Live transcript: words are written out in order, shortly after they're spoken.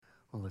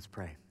Well, let's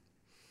pray.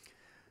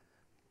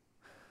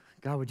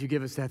 God, would you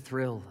give us that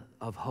thrill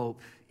of hope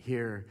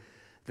here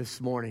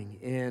this morning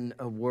in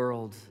a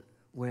world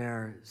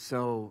where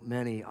so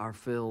many are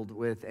filled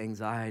with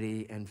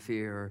anxiety and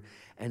fear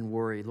and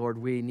worry. Lord,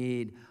 we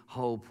need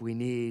hope. We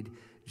need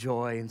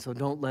joy. And so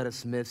don't let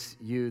us miss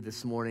you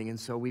this morning. And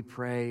so we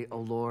pray,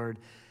 oh Lord,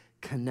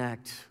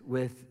 connect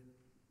with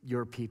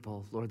your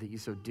people, Lord, that you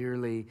so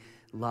dearly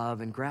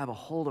love, and grab a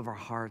hold of our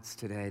hearts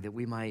today that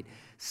we might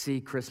see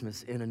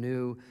Christmas in a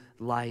new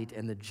light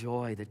and the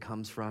joy that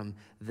comes from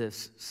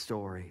this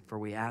story. For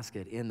we ask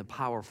it in the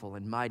powerful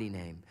and mighty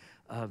name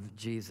of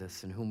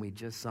Jesus, in whom we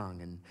just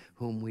sung and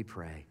whom we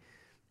pray.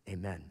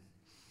 Amen.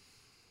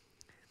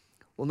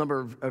 Well, a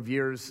number of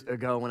years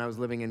ago when I was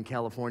living in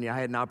California, I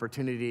had an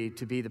opportunity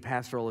to be the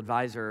pastoral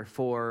advisor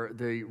for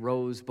the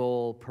Rose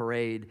Bowl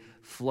Parade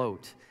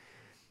float.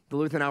 The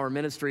Lutheran Hour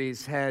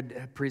Ministries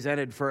had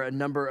presented for a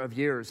number of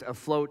years a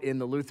float in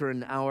the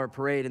Lutheran Hour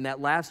Parade. And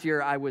that last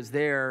year I was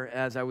there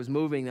as I was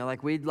moving. They're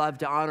like, we'd love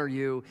to honor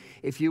you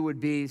if you would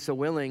be so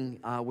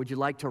willing. Would you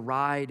like to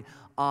ride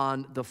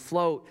on the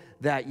float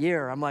that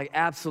year? I'm like,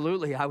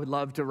 absolutely, I would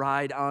love to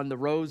ride on the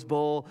Rose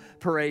Bowl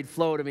Parade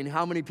float. I mean,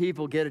 how many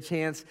people get a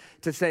chance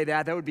to say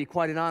that? That would be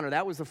quite an honor.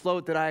 That was the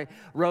float that I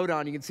rode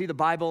on. You can see the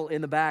Bible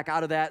in the back.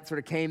 Out of that sort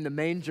of came the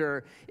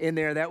manger in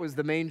there. That was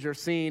the manger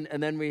scene.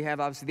 And then we have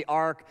obviously the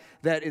ark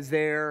that is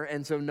there.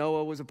 And so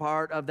Noah was a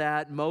part of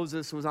that.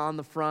 Moses was on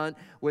the front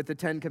with the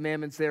 10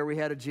 Commandments there. We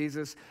had a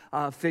Jesus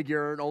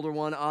figure, an older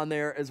one on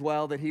there as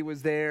well, that he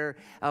was there,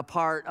 a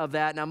part of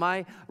that. Now,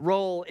 my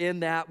role in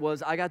that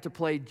was I got to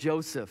play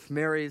Joseph,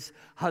 Mary's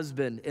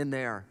husband, in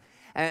there.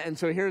 And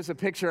so here's a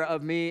picture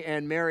of me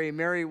and Mary.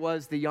 Mary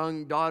was the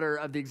young daughter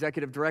of the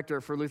executive director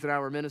for Lutheran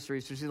Hour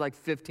Ministries. So she's like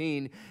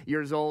 15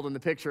 years old in the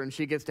picture, and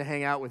she gets to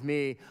hang out with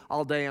me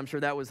all day. I'm sure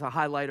that was a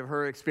highlight of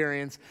her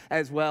experience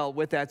as well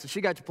with that. So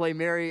she got to play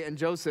Mary and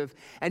Joseph.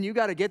 And you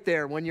got to get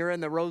there when you're in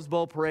the Rose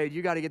Bowl Parade.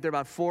 You got to get there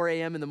about 4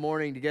 a.m. in the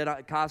morning to get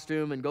a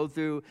costume and go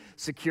through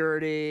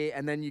security.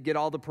 And then you get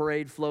all the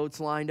parade floats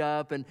lined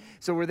up. And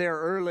so we're there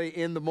early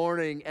in the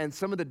morning. And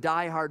some of the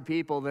diehard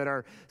people that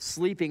are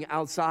sleeping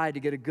outside to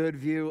get a good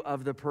view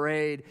of the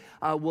parade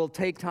will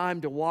take time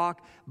to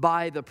walk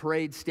by the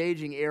parade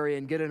staging area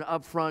and get an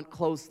up-front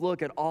close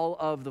look at all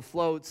of the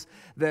floats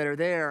that are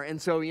there. And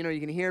so, you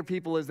can hear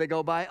people as they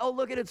go by, oh,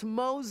 look at it's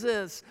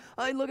Moses.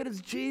 Oh, look at it's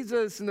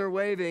Jesus, and they're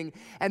waving.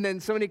 And then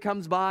somebody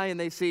comes by and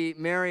they see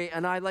Mary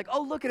and I, like,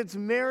 oh, look at it's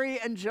Mary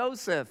and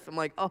Joseph. I'm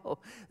like, oh,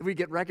 we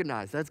get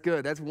recognized. That's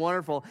good. That's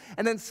wonderful.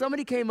 And then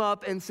somebody came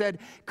up and said,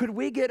 could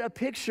we get a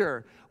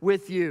picture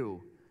with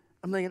you?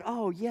 I'm thinking,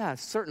 oh, yeah,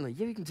 certainly.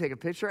 Yeah, you can take a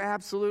picture,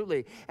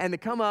 absolutely. And to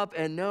come up,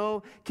 and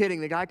no kidding,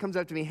 the guy comes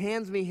up to me,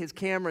 hands me his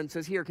camera, and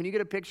says, here, can you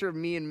get a picture of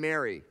me and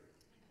Mary?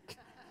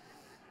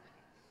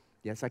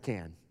 Yes, I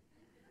can.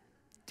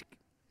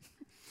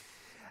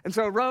 And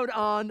so I rode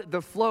on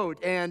the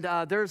float, and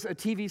there's a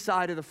TV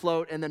side of the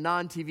float and the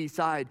non-TV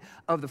side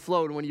of the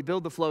float. And when you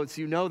build the floats,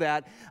 you know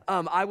that.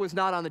 I was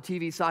not on the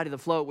TV side of the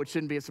float, which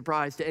shouldn't be a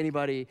surprise to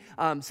anybody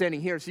standing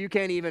here. So you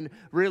can't even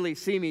really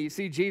see me. You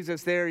see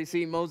Jesus there, you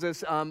see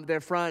Moses there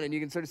front, and you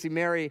can sort of see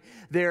Mary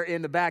there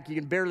in the back. You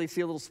can barely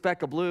see a little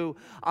speck of blue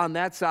on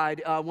that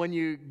side. When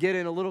you get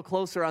in a little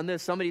closer on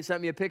this, somebody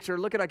sent me a picture.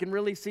 Look I can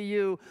really see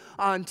you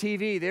on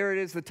TV. There it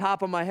is, the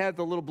top of my head,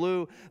 the little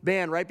blue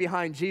band right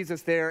behind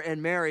Jesus there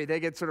and Mary.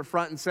 They get sort of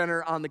front and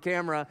center on the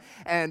camera,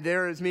 and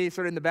there is me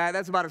sort of in the back.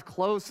 That's about as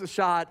close a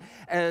shot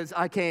as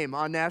I came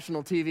on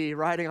national TV,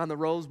 riding on the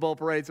Rose Bowl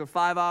Parade. So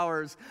 5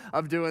 hours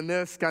of doing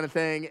this kind of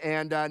thing,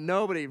 and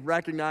nobody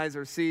recognizes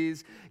or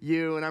sees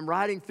you. And I'm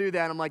riding through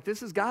that, and I'm like, this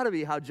has got to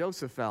be how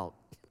Joseph felt.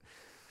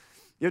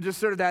 Just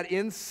sort of that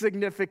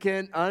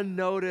insignificant,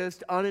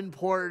 unnoticed,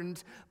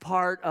 unimportant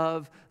part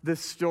of the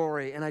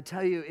story. And I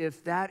tell you,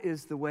 if that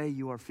is the way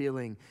you are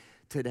feeling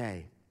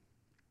today,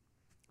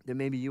 that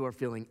maybe you are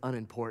feeling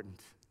unimportant,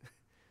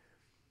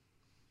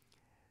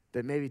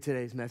 that maybe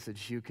today's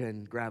message you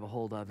can grab a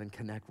hold of and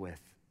connect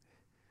with.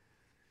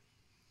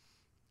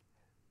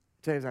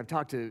 Today, as I've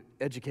talked to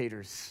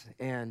educators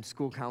and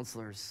school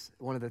counselors,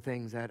 one of the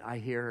things that I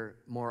hear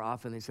more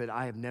often, they said,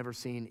 I have never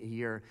seen a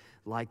year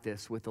like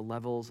this with the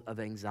levels of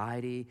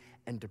anxiety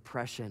and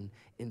depression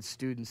in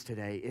students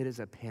today. It is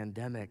a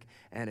pandemic,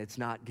 and it's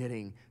not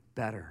getting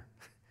better.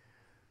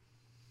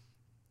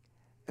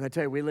 And I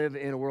tell you, we live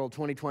in a world,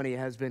 2020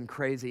 has been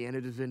crazy, and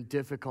it has been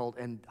difficult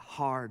and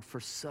hard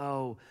for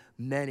so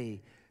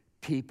many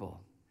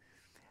people.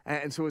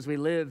 And so as we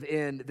live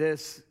in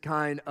this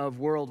kind of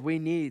world, we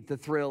need the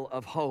thrill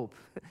of hope.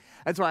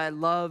 That's why I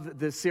love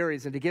this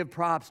series. And to give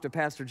props to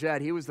Pastor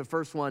Jed, he was the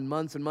first one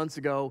months and months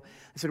ago.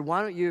 I said,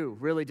 why don't you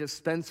really just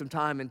spend some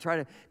time and try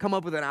to come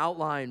up with an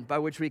outline by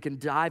which we can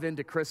dive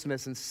into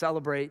Christmas and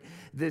celebrate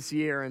this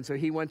year. And so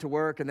he went to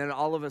work, and then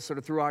all of us sort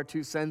of threw our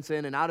 2 cents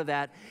in. And out of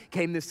that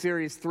came this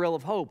series, Thrill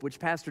of Hope, which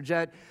Pastor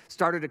Jed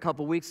started a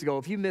couple weeks ago.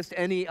 If you missed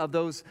any of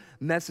those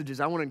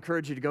messages, I want to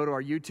encourage you to go to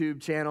our YouTube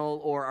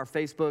channel or our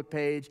Facebook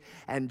page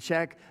and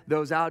check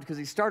those out, because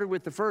he started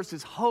with the first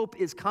is hope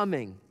is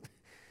coming.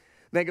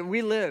 Like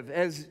we live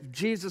as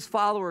Jesus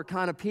follower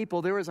kind of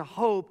people. There is a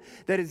hope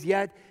that is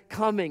yet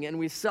coming, and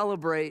we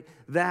celebrate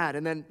that.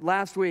 And then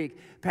last week,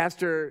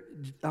 Pastor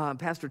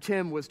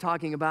Tim was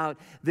talking about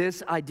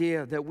this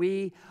idea that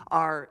we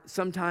are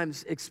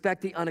sometimes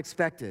expect the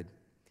unexpected.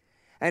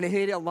 And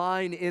he had a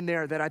line in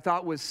there that I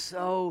thought was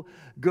so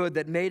good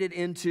that made it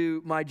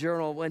into my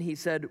journal when he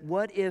said,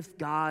 "What if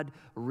God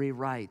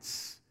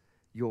rewrites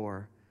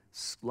your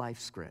life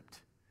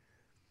script?"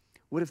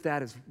 What if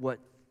that is what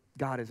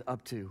God is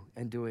up to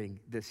and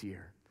doing this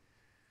year?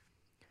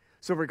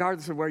 So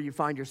regardless of where you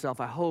find yourself,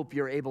 I hope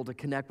you're able to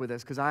connect with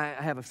us, because I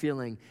have a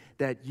feeling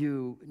that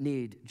you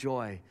need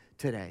joy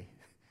today,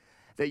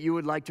 that you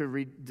would like to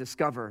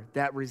rediscover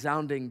that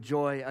resounding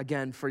joy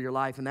again for your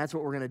life. And that's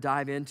what we're going to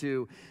dive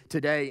into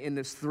today in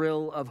this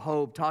thrill of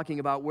hope,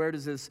 talking about where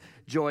does this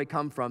joy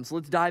come from. So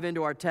let's dive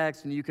into our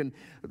text, and you can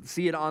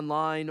see it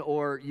online,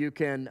 or you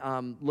can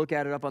look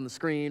at it up on the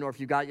screen, or if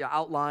you got your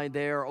outline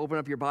there, open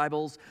up your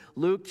Bibles.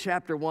 Luke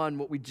chapter 1,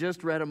 what we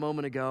just read a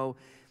moment ago,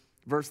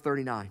 verse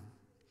 39.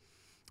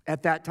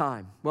 At that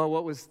time, well,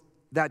 what was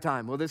that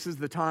time? Well, this is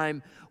the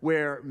time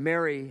where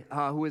Mary,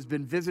 who has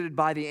been visited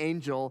by the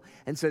angel,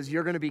 and says,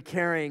 you're going to be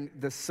carrying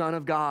the Son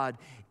of God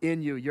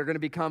in you. You're going to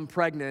become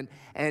pregnant.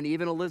 And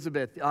even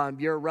Elizabeth,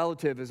 your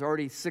relative, is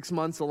already 6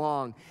 months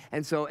along.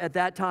 And so at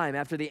that time,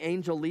 after the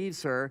angel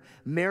leaves her,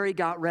 Mary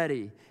got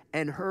ready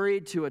and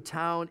hurried to a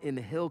town in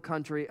the hill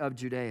country of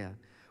Judea,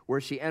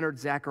 where she entered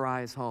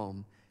Zechariah's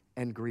home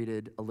and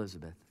greeted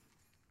Elizabeth.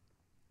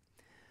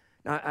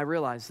 Now, I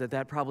realize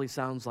that probably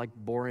sounds like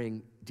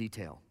boring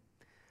detail.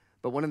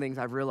 But one of the things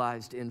I've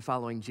realized in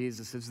following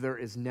Jesus is there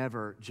is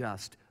never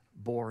just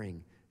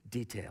boring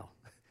detail.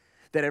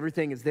 That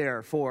everything is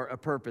there for a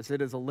purpose.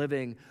 It is a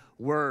living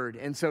word.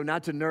 And so,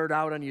 not to nerd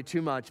out on you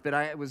too much, but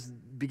I was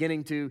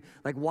beginning to,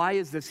 why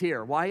is this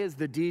here? Why is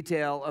the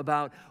detail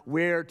about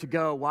where to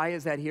go? Why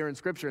is that here in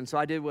Scripture? And so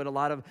I did what a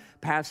lot of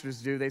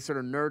pastors do. They sort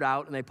of nerd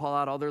out and they pull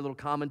out all their little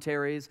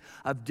commentaries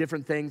of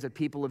different things that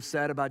people have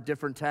said about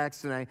different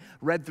texts. And I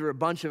read through a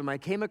bunch of them. I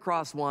came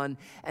across one,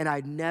 and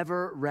I'd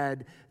never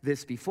read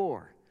this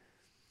before.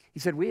 He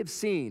said, we have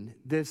seen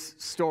this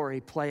story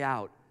play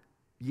out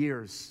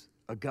years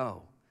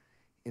ago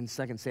in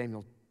 2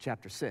 Samuel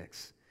chapter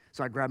 6.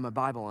 So I grabbed my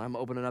Bible, and I'm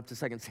opening up to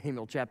 2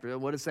 Samuel chapter.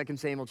 What is 2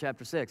 Samuel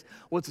chapter 6?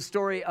 Well, it's a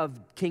story of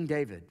King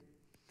David.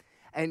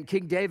 And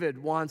King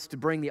David wants to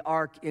bring the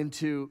ark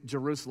into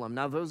Jerusalem.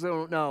 Now, those who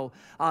don't know,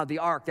 the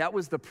ark, that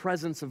was the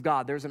presence of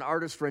God. There's an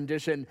artist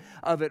rendition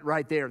of it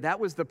right there. That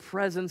was the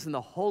presence and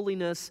the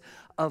holiness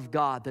of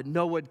God, that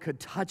no one could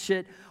touch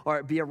it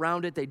or be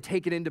around it. They'd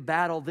take it into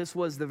battle. This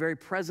was the very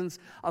presence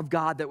of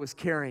God that was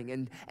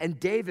carrying. And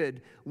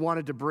David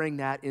wanted to bring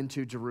that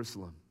into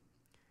Jerusalem.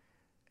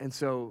 And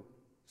so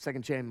 2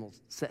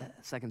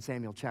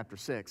 Samuel chapter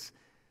 6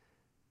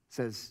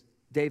 says,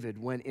 David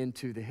went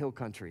into the hill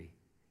country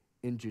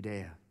in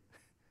Judea.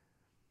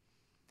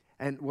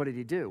 And what did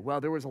he do?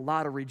 Well, there was a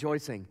lot of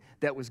rejoicing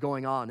that was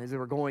going on as they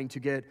were going to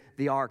get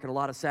the ark, and a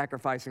lot of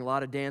sacrificing, a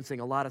lot of dancing,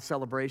 a lot of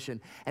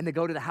celebration. And they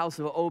go to the house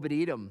of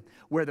Obed-Edom,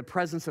 where the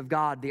presence of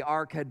God, the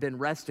ark, had been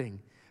resting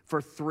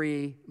for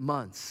 3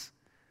 months.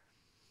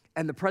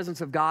 And the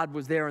presence of God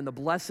was there, and the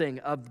blessing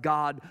of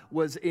God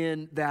was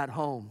in that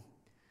home.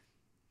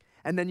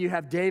 And then you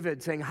have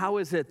David saying, how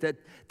is it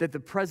that the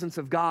presence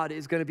of God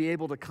is going to be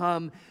able to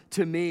come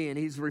to me? And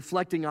he's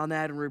reflecting on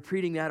that and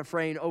repeating that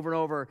refrain over and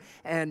over.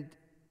 And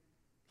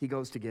he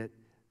goes to get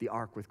the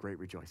ark with great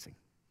rejoicing.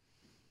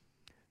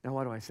 Now,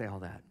 why do I say all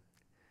that?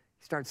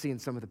 You start seeing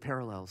some of the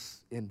parallels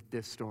in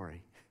this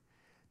story.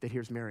 That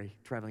here's Mary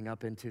traveling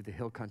up into the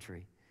hill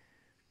country.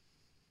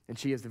 And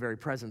she is the very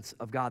presence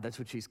of God. That's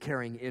what she's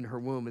carrying in her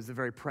womb, is the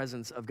very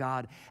presence of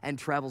God, and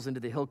travels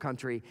into the hill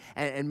country.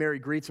 And Mary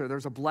greets her.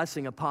 There's a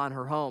blessing upon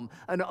her home.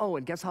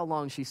 And guess how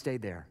long she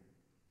stayed there?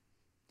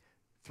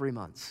 3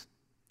 months.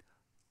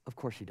 Of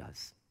course she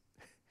does.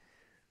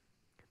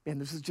 Man,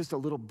 this is just a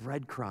little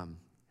breadcrumb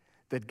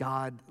that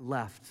God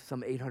left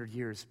some 800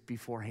 years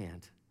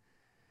beforehand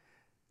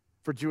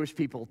for Jewish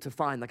people to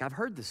find. I've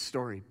heard this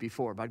story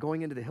before about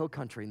going into the hill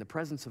country in the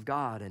presence of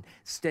God and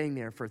staying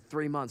there for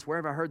 3 months. Where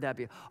have I heard that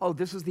be? Oh,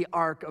 this is the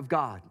ark of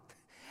God.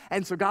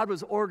 And so God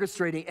was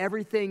orchestrating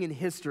everything in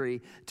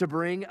history to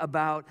bring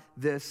about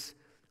this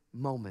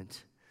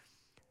moment.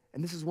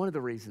 And this is one of the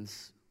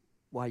reasons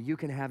why you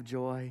can have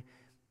joy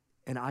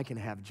and I can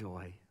have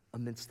joy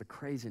amidst the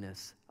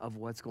craziness of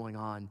what's going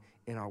on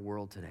in our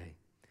world today.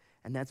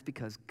 And that's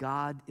because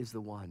God is the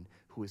one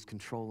who is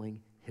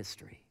controlling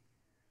history.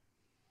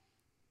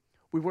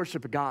 We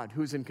worship a God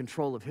who's in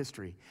control of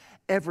history.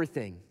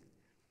 Everything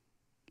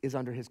is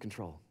under his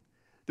control.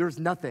 There's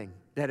nothing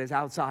that is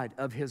outside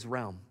of his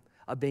realm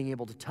of being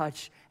able to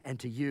touch and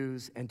to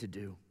use and to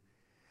do.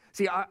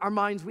 See, our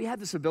minds, we have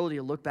this ability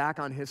to look back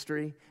on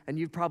history, and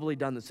you've probably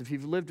done this. If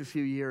you've lived a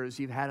few years,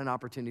 you've had an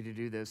opportunity to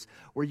do this,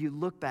 where you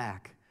look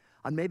back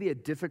on maybe a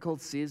difficult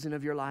season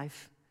of your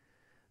life,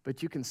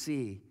 but you can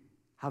see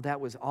how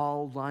that was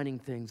all lining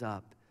things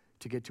up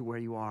to get to where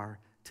you are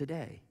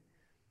today.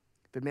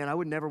 But man, I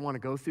would never want to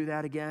go through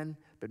that again,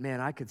 But man,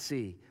 I could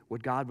see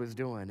what God was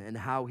doing and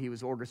how he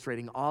was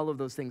orchestrating all of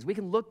those things. We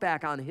can look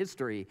back on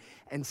history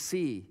and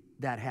see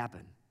that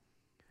happen.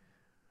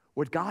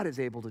 What God is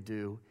able to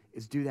do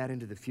is do that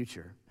into the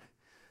future.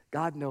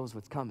 God knows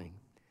what's coming.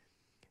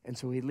 And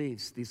so he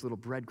leaves these little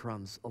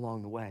breadcrumbs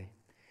along the way.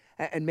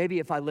 And maybe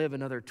if I live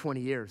another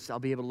 20 years, I'll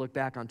be able to look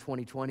back on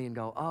 2020 and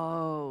go,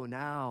 oh,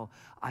 now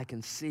I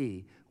can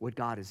see what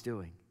God is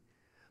doing.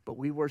 But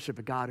we worship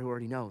a God who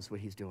already knows what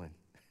he's doing.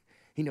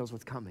 He knows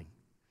what's coming.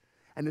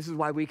 And this is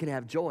why we can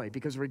have joy,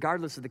 because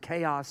regardless of the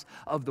chaos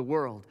of the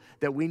world,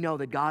 that we know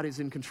that God is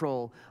in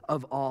control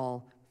of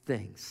all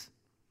things.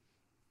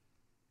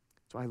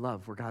 So I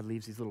love where God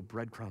leaves these little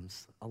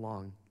breadcrumbs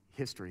along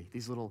history,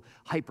 these little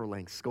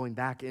hyperlinks going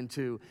back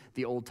into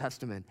the Old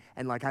Testament.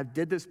 And like I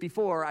did this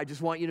before, I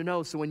just want you to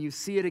know, so when you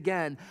see it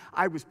again,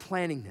 I was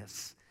planning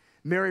this.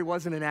 Mary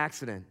wasn't an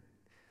accident.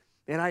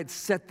 And I had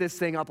set this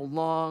thing up a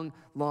long,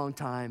 long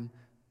time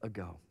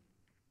ago.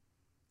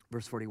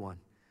 Verse 41.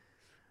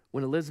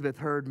 When Elizabeth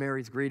heard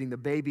Mary's greeting, the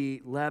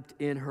baby leapt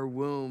in her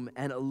womb,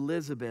 and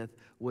Elizabeth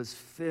was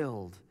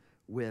filled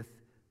with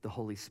the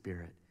Holy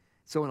Spirit.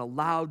 So in a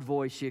loud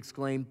voice she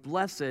exclaimed,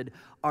 "Blessed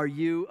are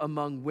you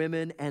among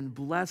women, and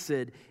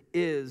blessed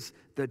is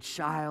the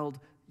child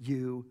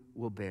you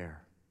will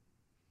bear."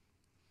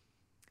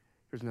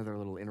 Here's another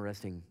little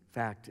interesting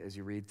fact as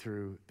you read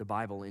through the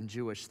Bible. In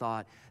Jewish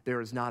thought,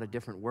 there is not a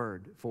different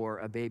word for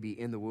a baby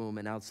in the womb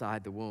and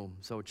outside the womb.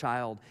 So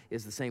child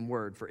is the same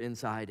word for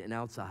inside and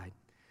outside.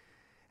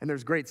 And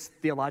there's great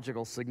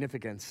theological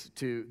significance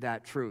to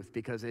that truth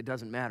because it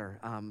doesn't matter.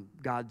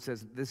 God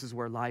says this is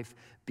where life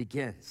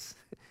begins.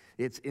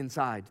 It's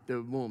inside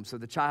the womb. So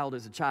the child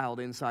is a child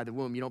inside the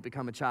womb. You don't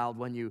become a child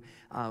when you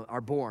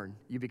are born.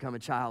 You become a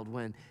child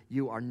when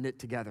you are knit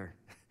together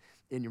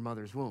in your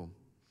mother's womb.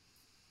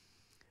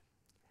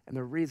 And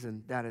the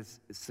reason that is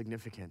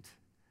significant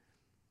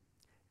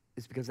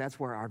is because that's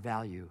where our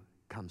value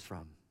comes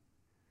from.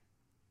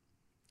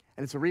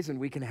 And it's a reason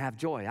we can have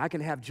joy. I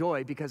can have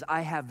joy because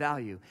I have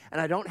value.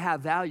 And I don't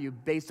have value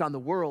based on the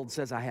world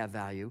says I have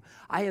value.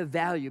 I have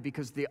value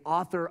because the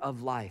author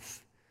of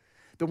life,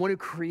 the one who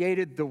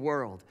created the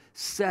world,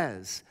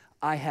 says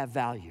I have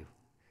value.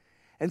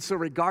 And so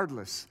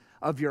regardless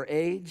of your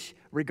age,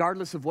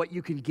 regardless of what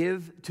you can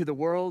give to the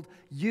world,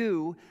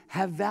 you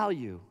have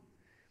value.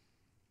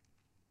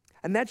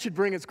 And that should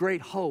bring us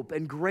great hope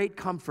and great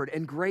comfort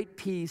and great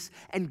peace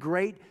and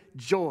great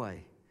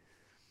joy.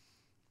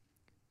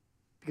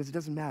 Because it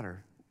doesn't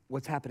matter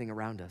what's happening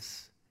around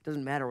us. It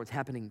doesn't matter what's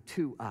happening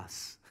to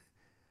us.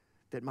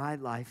 That my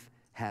life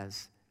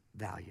has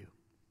value.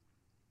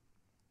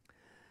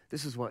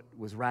 This is what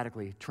was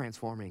radically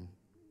transforming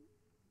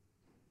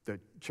the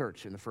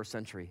church in the first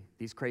century.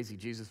 These crazy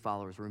Jesus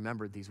followers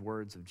remembered these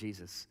words of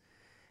Jesus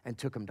and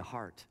took them to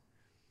heart.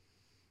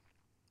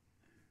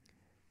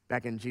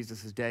 Back in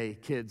Jesus' day,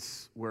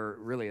 kids were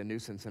really a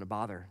nuisance and a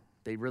bother.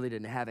 They really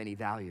didn't have any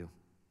value.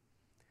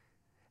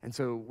 And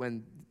so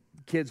when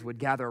kids would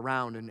gather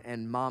around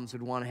and moms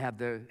would want to have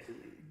the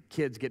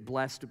kids get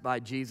blessed by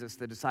Jesus,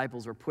 the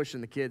disciples were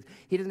pushing the kids.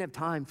 He doesn't have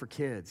time for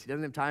kids. He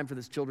doesn't have time for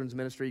this children's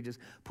ministry. Just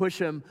push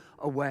them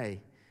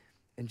away.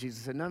 And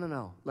Jesus said,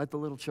 no, let the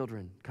little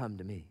children come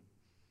to me.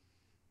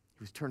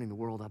 He was turning the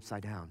world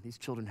upside down. These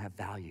children have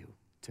value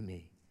to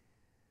me.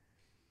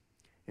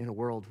 In a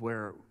world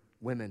where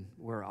women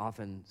were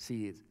often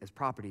seen as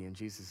property in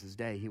Jesus'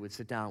 day, he would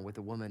sit down with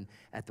a woman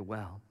at the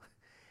well.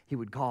 He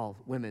would call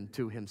women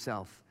to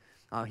himself.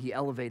 He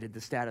elevated the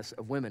status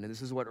of women, and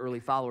this is what early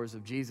followers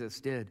of Jesus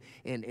did.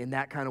 In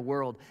that kind of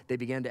world, they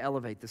began to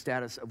elevate the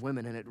status of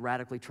women, and it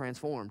radically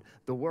transformed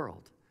the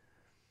world.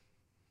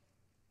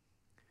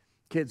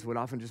 Kids would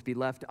often just be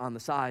left on the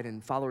side,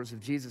 and followers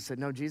of Jesus said,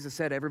 no, Jesus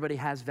said everybody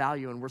has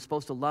value, and we're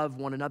supposed to love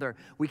one another.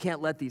 We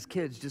can't let these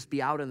kids just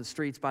be out in the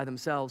streets by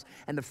themselves.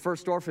 And the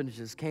first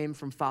orphanages came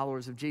from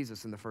followers of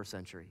Jesus in the first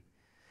century.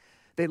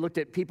 They looked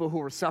at people who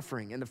were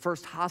suffering, and the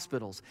first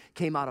hospitals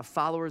came out of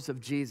followers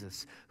of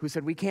Jesus who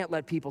said, we can't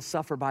let people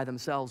suffer by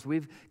themselves.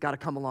 We've got to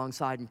come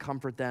alongside and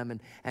comfort them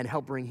and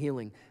help bring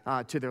healing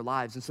to their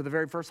lives. And so the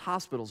very first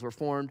hospitals were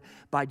formed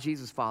by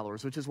Jesus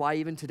followers, which is why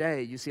even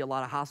today you see a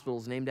lot of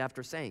hospitals named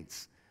after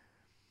saints,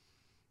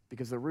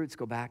 because the roots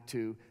go back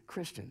to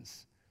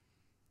Christians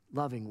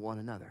loving one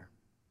another.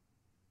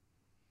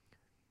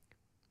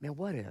 Man,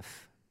 what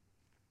if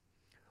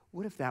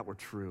that were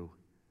true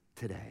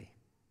today?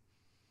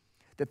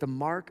 That the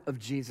mark of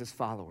Jesus'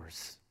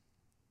 followers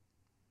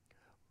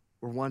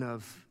were one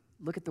of,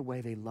 look at the way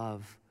they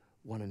love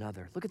one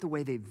another. Look at the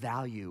way they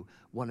value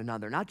one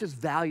another. Not just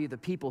value the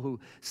people who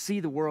see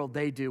the world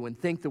they do and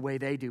think the way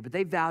they do, but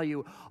they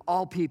value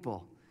all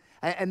people.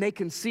 And they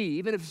can see,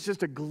 even if it's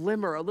just a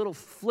glimmer, a little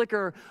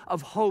flicker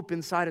of hope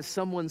inside of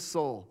someone's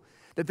soul,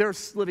 that they're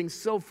living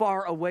so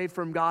far away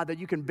from God that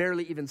you can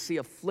barely even see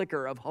a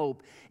flicker of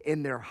hope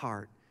in their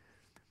heart.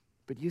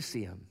 But you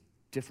see them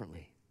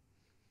differently.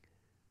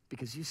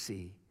 Because you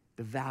see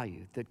the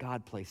value that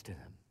God placed in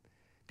them.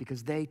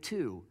 Because they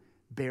too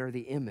bear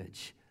the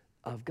image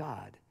of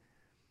God.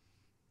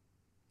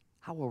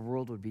 How our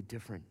world would be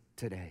different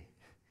today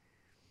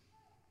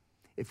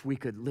if we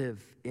could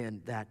live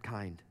in that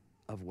kind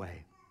of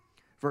way.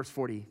 Verse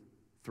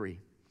 43.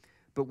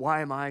 But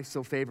why am I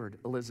so favored,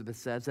 Elizabeth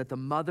says, that the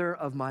mother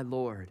of my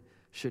Lord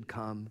should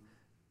come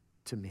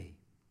to me?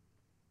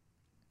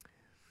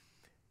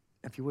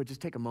 If you would,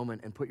 just take a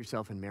moment and put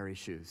yourself in Mary's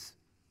shoes.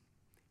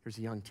 Here's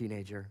a young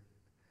teenager,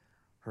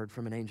 heard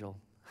from an angel.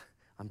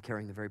 I'm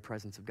carrying the very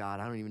presence of God.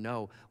 I don't even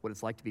know what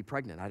it's like to be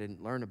pregnant. I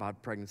didn't learn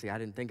about pregnancy. I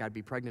didn't think I'd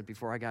be pregnant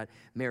before I got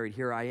married.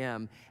 Here I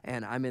am,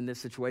 and I'm in this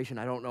situation.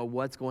 I don't know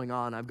what's going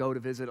on. I go to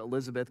visit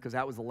Elizabeth because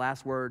that was the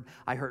last word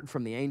I heard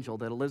from the angel,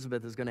 that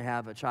Elizabeth is going to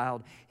have a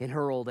child in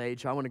her old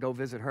age. So I want to go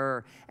visit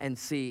her and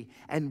see.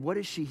 And what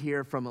does she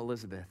hear from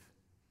Elizabeth?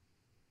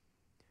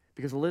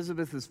 Because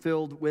Elizabeth is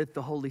filled with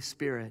the Holy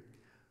Spirit.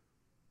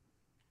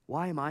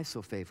 Why am I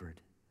so favored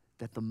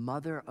that the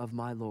mother of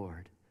my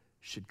Lord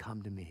should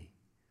come to me?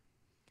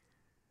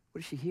 What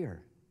does she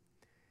hear?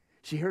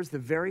 She hears the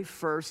very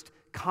first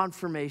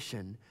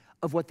confirmation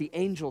of what the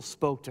angel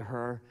spoke to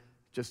her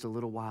just a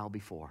little while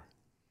before.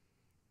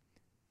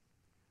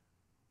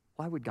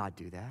 Why would God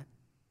do that?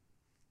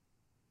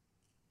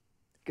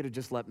 He could have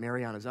just let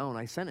Mary on his own.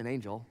 I sent an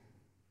angel.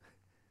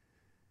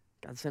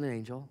 God sent an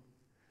angel.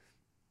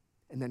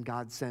 And then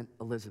God sent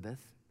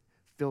Elizabeth,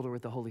 filled her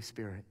with the Holy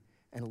Spirit.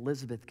 And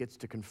Elizabeth gets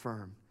to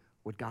confirm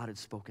what God had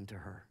spoken to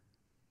her.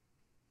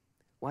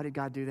 Why did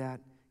God do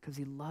that? Because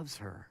he loves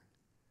her.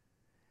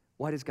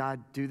 Why does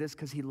God do this?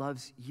 Because he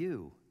loves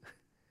you.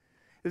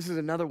 This is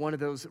another one of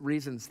those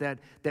reasons that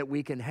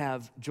we can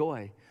have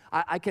joy.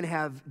 I can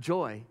have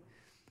joy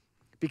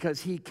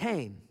because he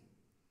came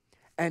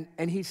and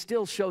he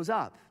still shows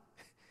up.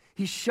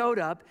 He showed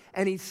up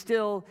and he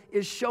still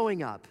is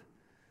showing up.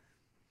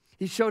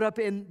 He showed up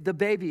in the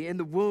baby, in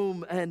the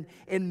womb, and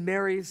in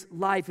Mary's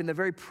life, and the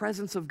very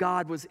presence of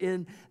God was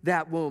in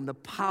that womb. The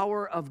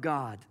power of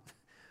God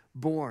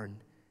born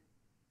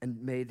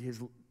and made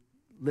his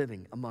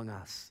living among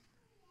us.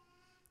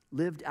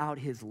 Lived out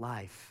his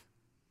life.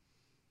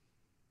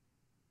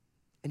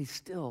 And he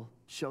still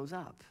shows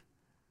up.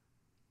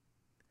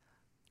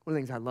 One of the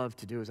things I love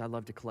to do is I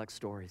love to collect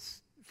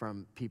stories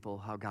from people,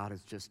 how God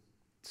has just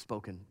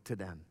spoken to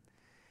them.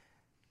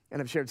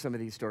 And I've shared some of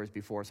these stories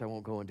before, so I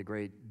won't go into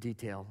great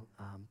detail.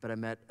 But I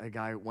met a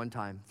guy one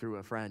time through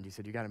a friend. He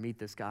said, you got to meet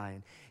this guy.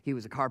 And he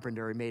was a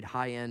carpenter. He made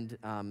high-end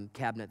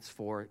cabinets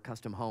for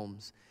custom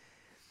homes.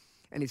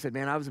 And he said,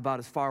 man, I was about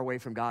as far away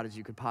from God as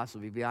you could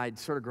possibly be. I'd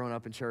sort of grown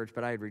up in church,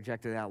 but I had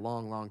rejected that a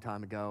long, long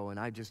time ago. And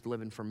I just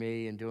living for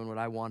me and doing what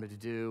I wanted to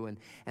do. And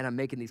I'm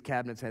making these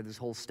cabinets. I had this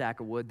whole stack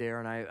of wood there.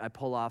 And I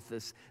pull off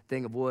this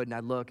thing of wood, and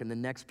I look, and the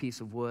next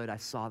piece of wood, I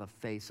saw the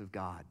face of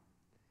God.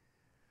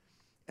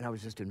 And I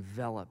was just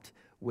enveloped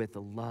with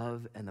the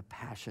love and the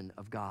passion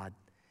of God.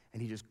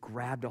 And he just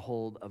grabbed a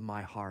hold of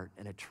my heart,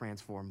 and it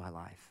transformed my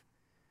life.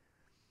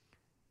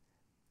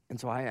 And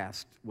so I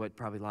asked what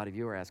probably a lot of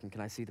you are asking, can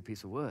I see the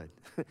piece of wood?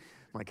 I'm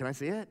like, can I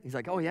see it? He's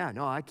like, oh yeah,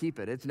 no, I keep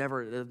it. It's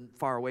never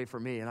far away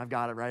from me, and I've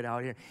got it right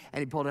out here.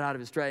 And he pulled it out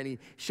of his tray, and he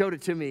showed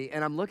it to me,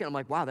 and I'm looking, I'm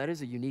like, wow, that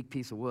is a unique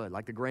piece of wood.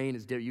 Like the grain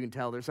is different. You can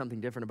tell there's something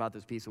different about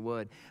this piece of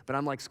wood. But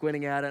I'm like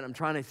squinting at it. I'm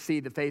trying to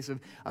see the face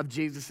of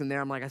Jesus in there.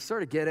 I'm like, I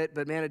sort of get it,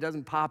 but man, it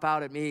doesn't pop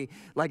out at me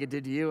like it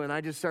did to you. And I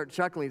just start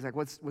chuckling. He's like,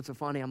 what's so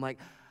funny? I'm like,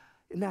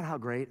 isn't that how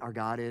great our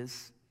God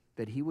is?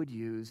 That he would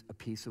use a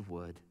piece of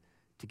wood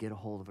to get a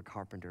hold of a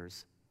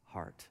carpenter's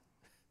heart.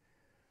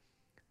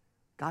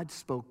 God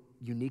spoke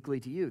uniquely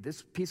to you.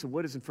 This piece of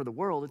wood isn't for the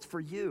world, it's for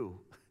you.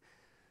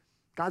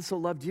 God so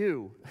loved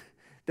you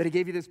that he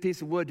gave you this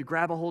piece of wood to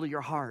grab a hold of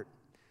your heart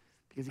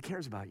because he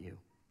cares about you.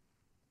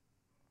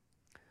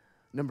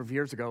 A number of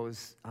years ago, it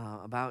was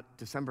about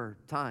December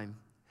time,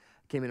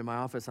 I came into my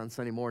office on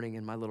Sunday morning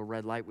and my little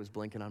red light was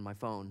blinking on my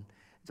phone.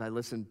 As I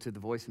listened to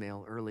the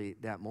voicemail early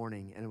that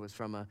morning, and it was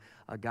from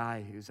a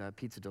guy who's a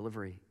pizza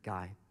delivery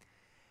guy.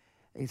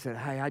 And he said,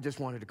 hey, I just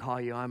wanted to call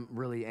you. I'm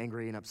really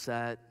angry and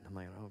upset. I'm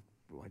like, oh,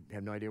 I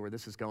have no idea where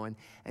this is going.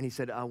 And he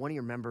said, one of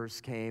your members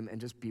came and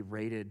just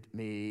berated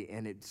me,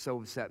 and it so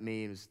upset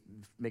me, and was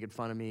making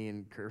fun of me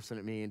and cursing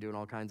at me and doing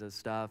all kinds of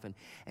stuff.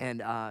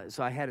 And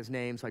so I had his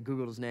name, so I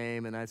Googled his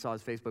name, and I saw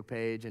his Facebook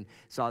page and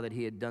saw that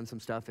he had done some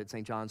stuff at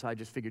St. John. So I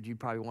just figured you'd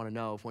probably want to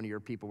know if one of your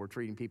people were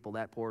treating people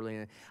that poorly.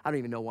 And I don't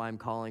even know why I'm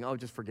calling. Oh,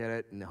 just forget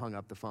it, and hung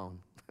up the phone.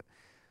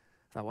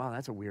 I thought, wow,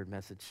 that's a weird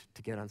message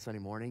to get on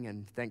Sunday morning,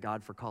 and thank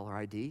God for caller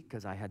ID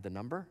because I had the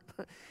number.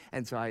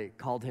 And so I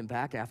called him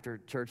back after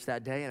church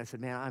that day, and I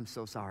said, man, I'm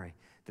so sorry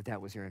that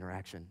was your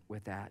interaction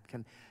with that.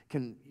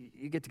 Can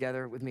you get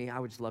together with me? I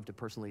would just love to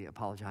personally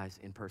apologize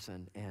in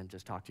person and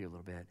just talk to you a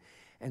little bit.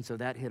 And so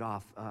that hit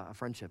off a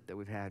friendship that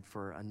we've had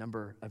for a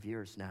number of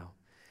years now.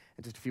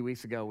 And just a few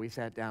weeks ago, we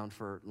sat down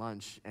for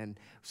lunch and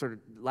sort of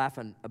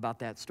laughing about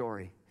that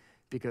story.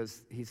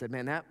 Because he said,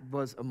 man, that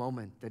was a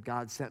moment that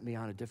God sent me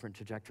on a different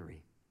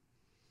trajectory.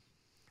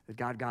 that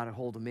God got a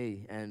hold of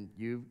me, and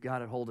you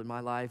got a hold in my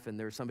life, and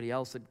there's somebody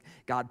else that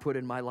God put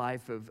in my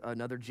life, of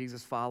another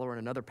Jesus follower, and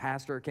another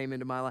pastor came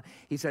into my life.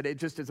 He said, it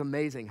just is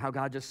amazing how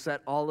God just set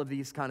all of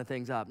these kind of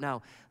things up.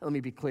 Now, let me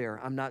be clear.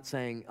 I'm not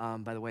saying,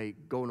 by the way,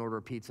 go and order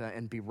a pizza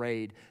and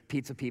berate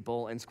pizza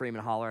people and scream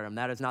and holler at them.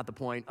 That is not the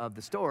point of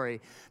the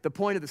story. The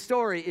point of the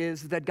story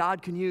is that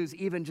God can use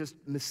even just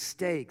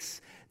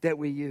mistakes that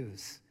we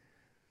use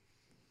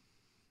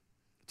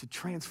to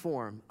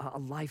transform a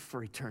life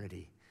for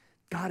eternity.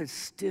 God is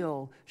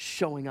still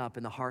showing up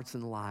in the hearts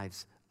and the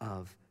lives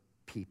of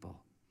people.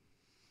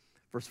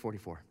 Verse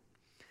 44.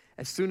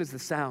 As soon as the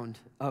sound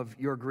of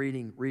your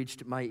greeting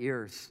reached my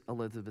ears,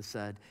 Elizabeth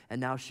said, and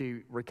now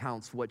she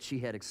recounts what she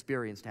had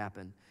experienced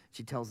happen.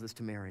 She tells this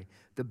to Mary.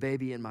 The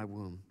baby in my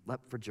womb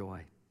leapt for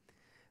joy.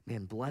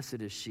 Man, blessed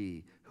is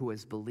she who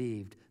has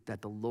believed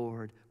that the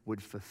Lord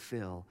would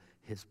fulfill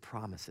his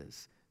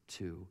promises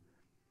to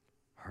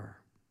her.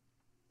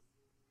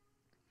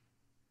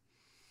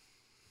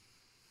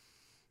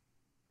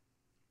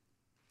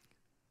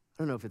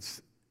 I don't know if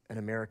it's an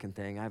American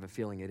thing. I have a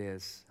feeling it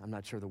is. I'm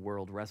not sure the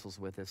world wrestles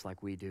with this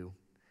like we do.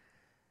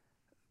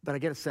 But I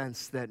get a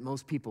sense that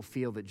most people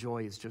feel that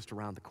joy is just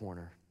around the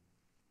corner.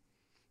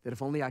 That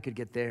if only I could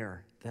get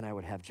there, then I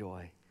would have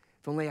joy.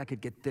 If only I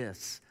could get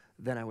this,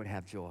 then I would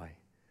have joy.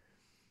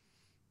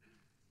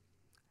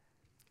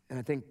 And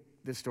I think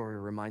this story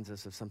reminds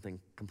us of something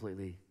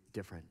completely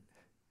different.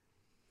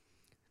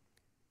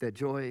 That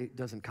joy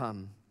doesn't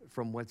come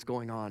from what's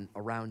going on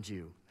around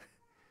you.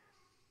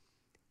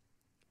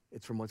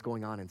 It's from what's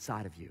going on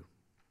inside of you.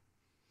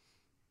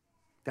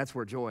 That's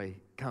where joy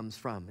comes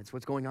from. It's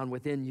what's going on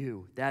within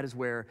you. That is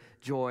where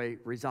joy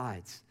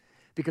resides.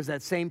 Because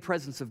that same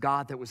presence of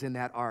God that was in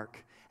that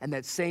ark, and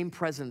that same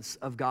presence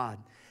of God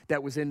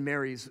that was in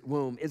Mary's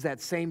womb, is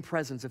that same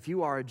presence, if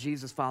you are a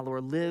Jesus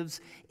follower,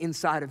 lives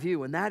inside of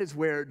you. And that is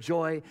where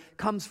joy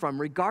comes from.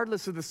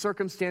 Regardless of the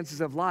circumstances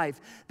of life,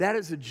 that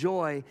is a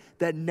joy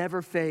that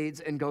never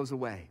fades and goes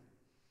away.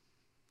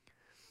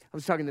 I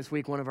was talking this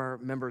week, one of our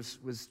members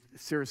was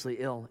seriously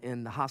ill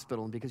in the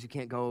hospital, and because you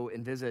can't go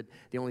and visit,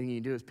 the only thing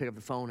you do is pick up the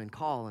phone and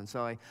call. And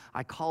so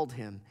I called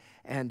him,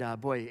 and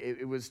boy,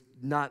 it was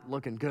not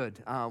looking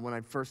good when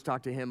I first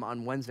talked to him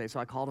on Wednesday.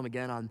 So I called him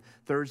again on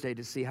Thursday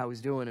to see how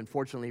he's doing, and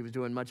fortunately he was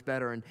doing much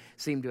better and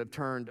seemed to have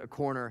turned a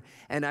corner.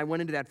 And I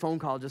went into that phone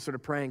call just sort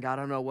of praying, God,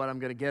 I don't know what I'm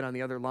going to get on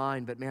the other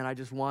line, but man, I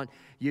just want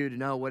you to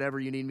know whatever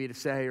you need me to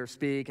say or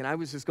speak. And I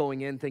was just going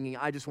in thinking,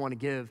 I just want to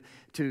give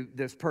to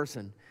this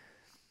person.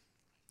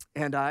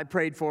 And I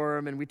prayed for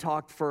him, and we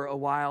talked for a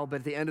while, but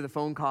at the end of the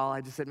phone call,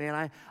 I just said,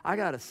 man, I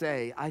got to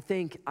say, I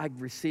think I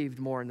received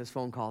more in this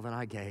phone call than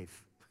I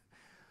gave.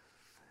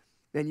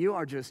 Then you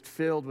are just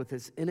filled with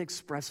this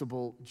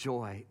inexpressible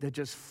joy that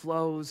just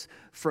flows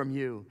from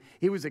you.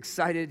 He was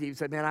excited. He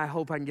said, man, I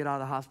hope I can get out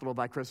of the hospital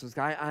by Christmas.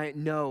 I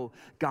know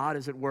God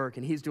is at work,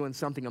 and he's doing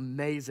something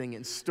amazing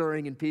and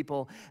stirring in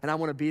people, and I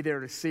want to be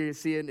there to see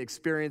it and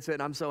experience it,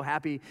 and I'm so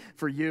happy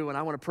for you, and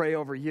I want to pray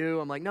over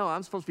you. I'm like, no,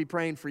 I'm supposed to be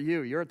praying for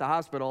you. You're at the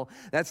hospital.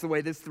 That's the way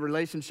this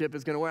relationship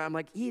is going to work. I'm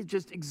like, he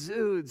just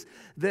exudes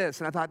this.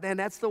 And I thought, man,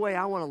 that's the way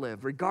I want to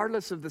live,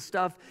 regardless of the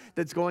stuff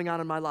that's going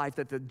on in my life,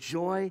 that the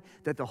joy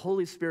that the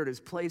Holy Spirit has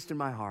placed in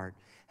my heart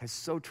has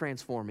so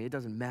transformed me. It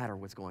doesn't matter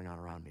what's going on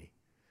around me.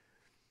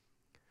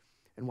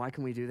 And why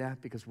can we do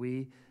that? Because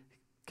we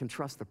can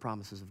trust the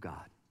promises of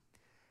God.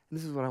 And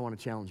this is what I want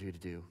to challenge you to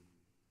do,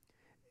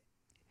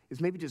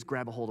 is maybe just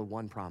grab a hold of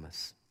one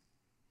promise.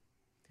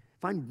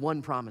 Find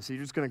one promise that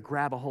you're just going to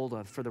grab a hold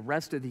of for the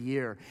rest of the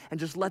year, and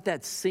just let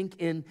that sink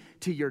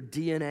into your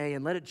DNA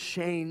and let it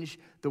change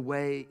the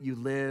way you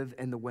live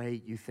and the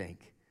way you think.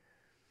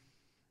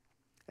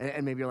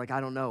 And maybe you're like,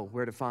 I don't know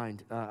where to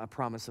find a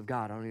promise of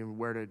God. I don't even know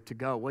where to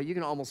go. Well, you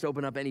can almost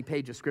open up any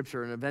page of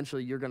Scripture, and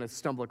eventually you're going to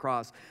stumble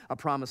across a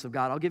promise of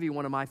God. I'll give you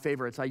one of my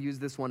favorites. I use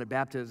this one at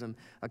baptism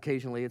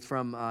occasionally. It's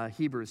from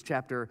Hebrews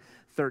chapter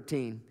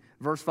 13.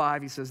 Verse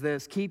 5, he says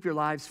this, keep your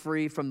lives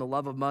free from the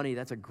love of money.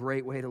 That's a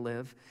great way to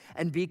live.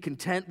 And be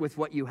content with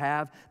what you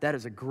have. That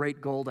is a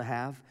great goal to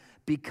have.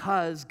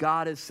 Because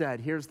God has said,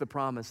 here's the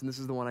promise, and this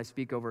is the one I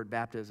speak over at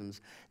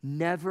baptisms,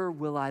 never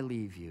will I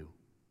leave you.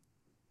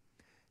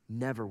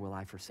 Never will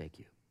I forsake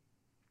you.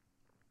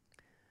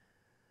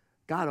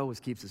 God always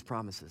keeps his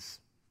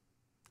promises.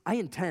 I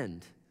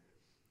intend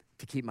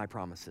to keep my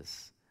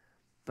promises,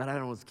 but I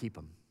don't always keep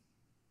them.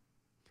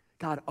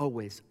 God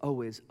always,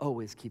 always,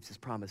 always keeps his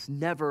promise.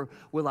 Never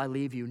will I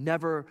leave you.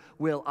 Never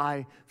will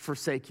I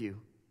forsake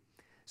you.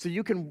 So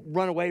you can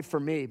run away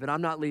from me, but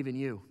I'm not leaving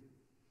you.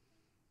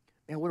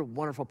 Man, what a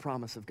wonderful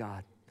promise of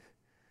God.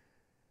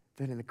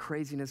 That in the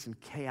craziness and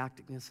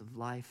chaoticness of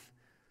life,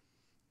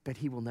 that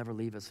he will never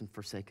leave us and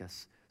forsake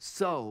us.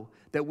 So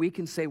that we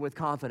can say with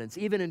confidence,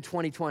 even in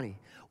 2020,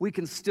 we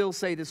can still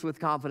say this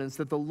with confidence,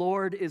 that the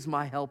Lord is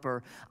my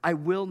helper. I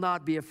will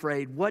not be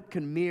afraid. What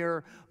can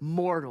mere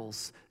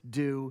mortals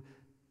do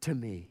to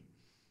me?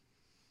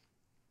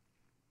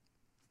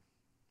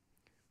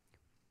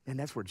 And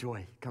that's where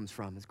joy comes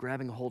from, is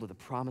grabbing a hold of the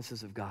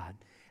promises of God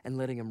and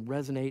letting them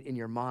resonate in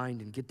your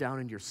mind and get down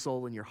in your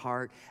soul and your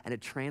heart, and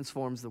it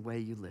transforms the way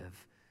you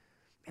live.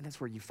 And that's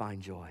where you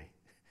find joy.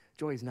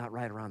 Joy is not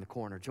right around the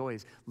corner. Joy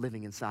is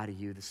living inside of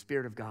you. The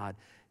Spirit of God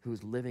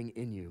who's living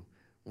in you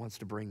wants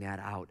to bring that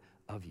out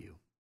of you.